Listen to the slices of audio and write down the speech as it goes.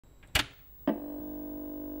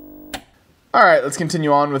All right, let's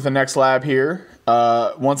continue on with the next lab here.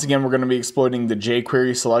 Once again, we're going to be exploiting the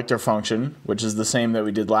Jquery selector function, which is the same that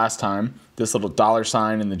we did last time. This little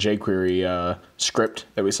 $ in the Jquery script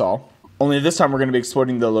that we saw. Only this time we're going to be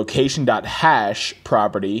exploiting the location.hash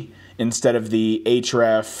property instead of the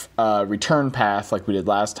href return path like we did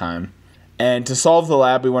last time. And to solve the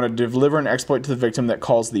lab, we want to deliver an exploit to the victim that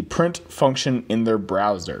calls the print function in their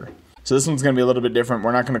browser. So this one's going to be a little bit different.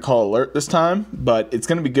 We're not going to call alert this time, but it's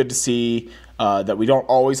going to be good to see that we don't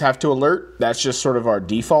always have to alert. That's just sort of our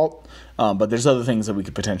default, but there's other things that we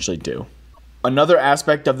could potentially do. Another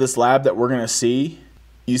aspect of this lab that we're going to see,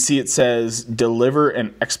 you see it says deliver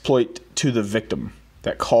an exploit to the victim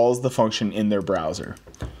that calls the function in their browser.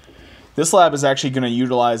 This lab is actually going to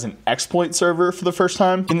utilize an exploit server for the first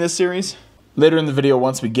time in this series. Later in the video,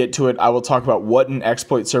 once we get to it, I will talk about what an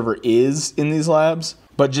exploit server is in these labs.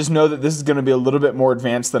 But just know that this is going to be a little bit more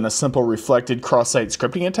advanced than a simple reflected cross-site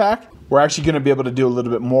scripting attack. We're actually going to be able to do a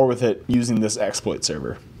little bit more with it using this exploit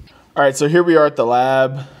server. All right, so here we are at the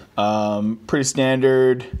lab. Pretty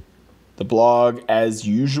standard. The blog as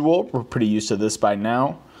usual. We're pretty used to this by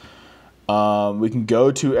now. We can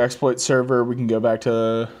go to exploit server. We can go back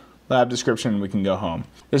to lab description. We can go home.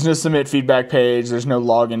 There's no submit feedback page. There's no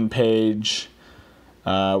login page.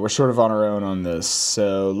 We're sort of on our own on this.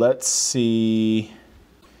 So let's see.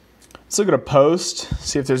 Let's look at a post,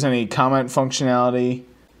 see if there's any comment functionality.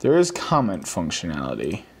 There is comment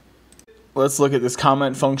functionality. Let's look at this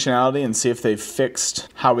comment functionality and see if they've fixed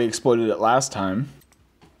how we exploited it last time.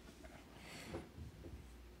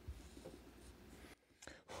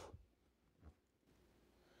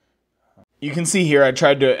 You can see here I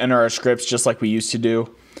tried to enter our scripts just like we used to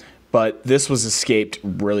do, but this was escaped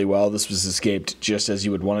really well. This was escaped just as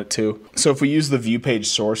you would want it to. So if we use the view page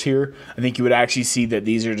source here, I think you would actually see that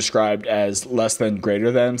these are described as less than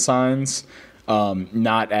greater than signs,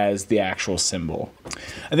 not as the actual symbol.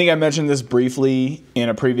 I think I mentioned this briefly in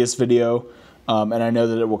a previous video, and I know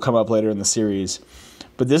that it will come up later in the series.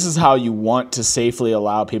 But this is how you want to safely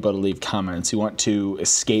allow people to leave comments. You want to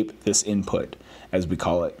escape this input, as we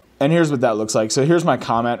call it. And here's what that looks like. So here's my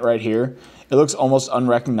comment right here. It looks almost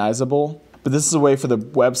unrecognizable, but this is a way for the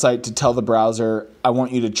website to tell the browser, I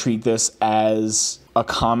want you to treat this as a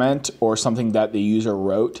comment or something that the user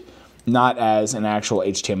wrote, not as an actual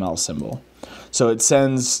HTML symbol. So it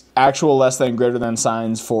sends actual less than greater than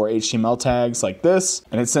signs for HTML tags like this,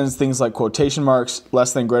 and it sends things like quotation marks,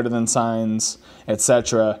 less than greater than signs,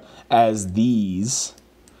 etc. as these,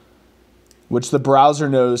 which the browser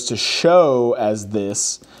knows to show as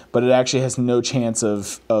this, but it actually has no chance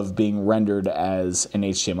of being rendered as an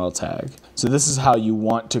HTML tag. So this is how you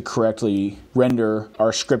want to correctly render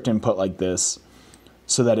our script input like this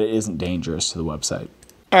so that it isn't dangerous to the website.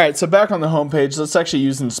 All right, so back on the home page, let's actually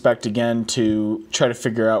use inspect again to try to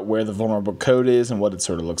figure out where the vulnerable code is and what it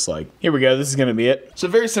sort of looks like. Here we go, this is gonna be it. So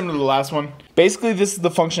very similar to the last one. Basically, this is the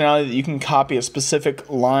functionality that you can copy a specific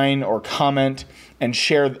line or comment and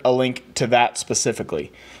share a link to that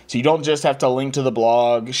specifically. So you don't just have to link to the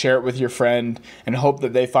blog, share it with your friend, and hope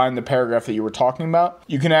that they find the paragraph that you were talking about.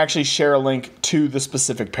 You can actually share a link to the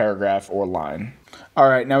specific paragraph or line. All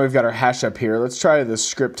right, now we've got our hash up here. Let's try the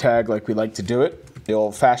script tag like we like to do it, the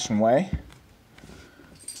old-fashioned way.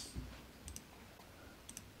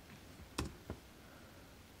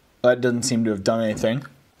 That doesn't seem to have done anything.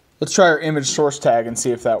 Let's try our image source tag and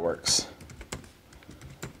see if that works.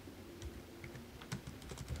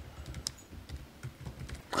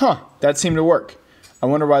 Huh, that seemed to work. I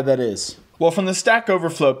wonder why that is. Well, from the Stack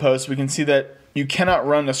Overflow post, we can see that you cannot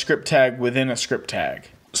run a script tag within a script tag.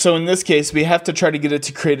 So in this case, we have to try to get it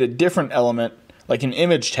to create a different element, like an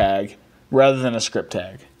image tag, rather than a script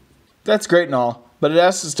tag. That's great and all, but it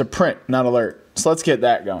asks us to print, not alert. So let's get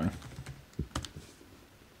that going.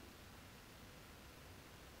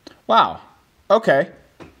 Wow, okay.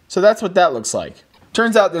 So that's what that looks like.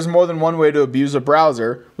 Turns out there's more than one way to abuse a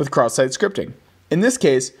browser with cross-site scripting. In this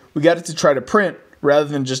case, we got it to try to print rather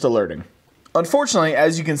than just alerting. Unfortunately,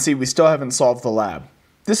 as you can see, we still haven't solved the lab.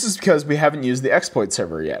 This is because we haven't used the exploit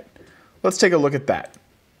server yet. Let's take a look at that.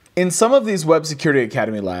 In some of these Web Security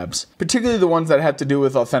Academy labs, particularly the ones that have to do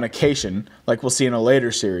with authentication, like we'll see in a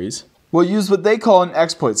later series, we'll use what they call an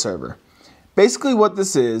exploit server. Basically what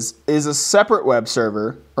this is a separate web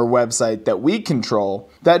server or website that we control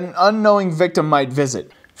that an unknowing victim might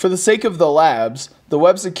visit. For the sake of the labs, the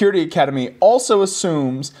Web Security Academy also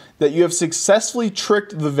assumes that you have successfully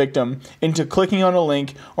tricked the victim into clicking on a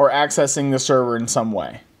link or accessing the server in some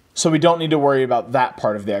way. So we don't need to worry about that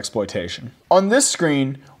part of the exploitation. On this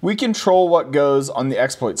screen, we control what goes on the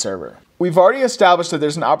exploit server. We've already established that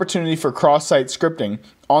there's an opportunity for cross-site scripting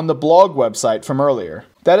on the blog website from earlier.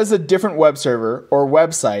 That is a different web server or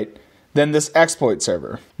website than this exploit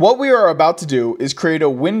server. What we are about to do is create a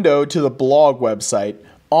window to the blog website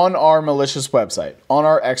on our malicious website, on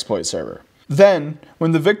our exploit server. Then,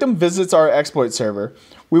 when the victim visits our exploit server,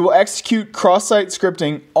 we will execute cross-site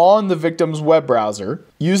scripting on the victim's web browser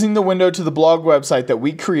using the window to the blog website that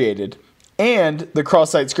we created and the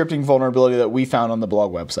cross-site scripting vulnerability that we found on the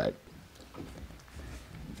blog website.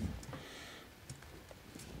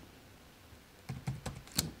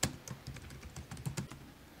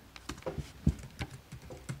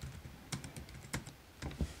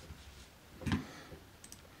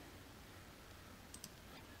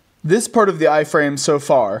 This part of the iframe so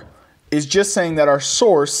far is just saying that our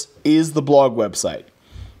source is the blog website.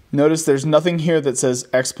 Notice there's nothing here that says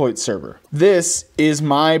exploit server. This is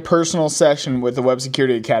my personal session with the Web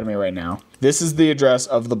Security Academy right now. This is the address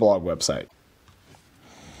of the blog website.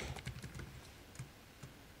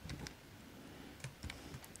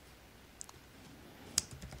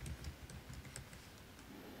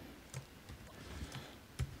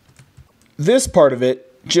 This part of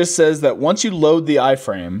it just says that once you load the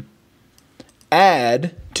iframe,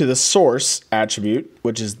 add to the source attribute,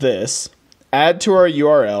 which is this, add to our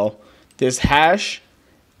URL this hash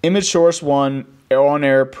image source 1 on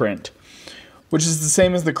error print, which is the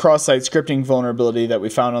same as the cross-site scripting vulnerability that we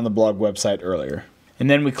found on the blog website earlier. And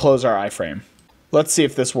then we close our iframe. Let's see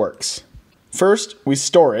if this works. First, we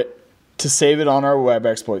store it to save it on our web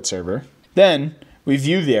exploit server. Then we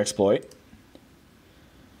view the exploit.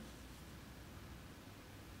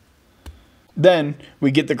 Then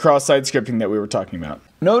we get the cross-site scripting that we were talking about.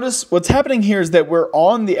 Notice what's happening here is that we're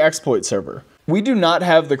on the exploit server. We do not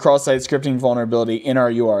have the cross-site scripting vulnerability in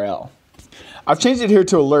our URL. I've changed it here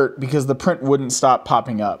to alert because the print wouldn't stop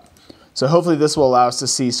popping up. So hopefully this will allow us to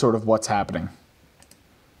see sort of what's happening.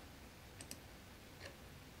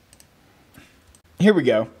 Here we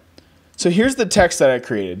go. So here's the text that I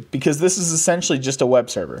created because this is essentially just a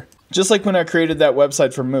web server. Just like when I created that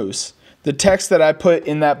website for Moose. The text that I put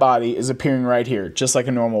in that body is appearing right here, just like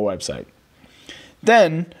a normal website.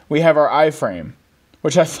 Then we have our iframe,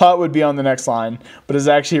 which I thought would be on the next line, but is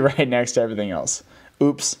actually right next to everything else.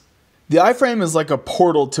 Oops. The iframe is like a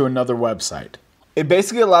portal to another website. It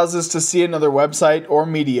basically allows us to see another website or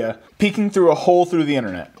media peeking through a hole through the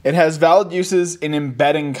internet. It has valid uses in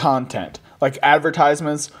embedding content, like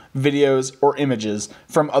advertisements, videos, or images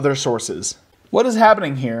from other sources. What is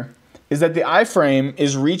happening here is that the iframe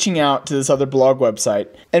is reaching out to this other blog website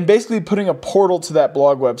and basically putting a portal to that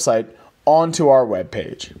blog website onto our web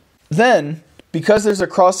page. Then, because there's a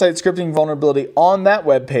cross-site scripting vulnerability on that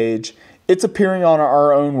web page, it's appearing on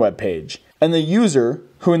our own web page. And the user,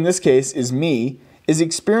 who in this case is me, is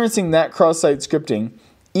experiencing that cross-site scripting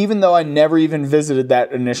even though I never even visited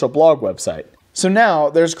that initial blog website. So now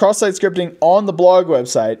there's cross-site scripting on the blog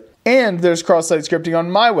website, and there's cross-site scripting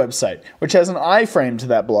on my website, which has an iframe to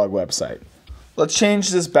that blog website. Let's change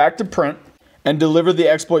this back to print and deliver the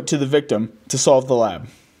exploit to the victim to solve the lab.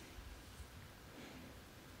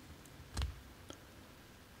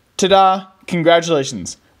 Ta-da!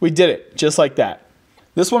 Congratulations. We did it, just like that.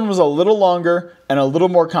 This one was a little longer and a little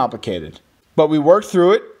more complicated, but we worked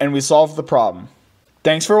through it and we solved the problem.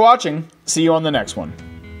 Thanks for watching. See you on the next one.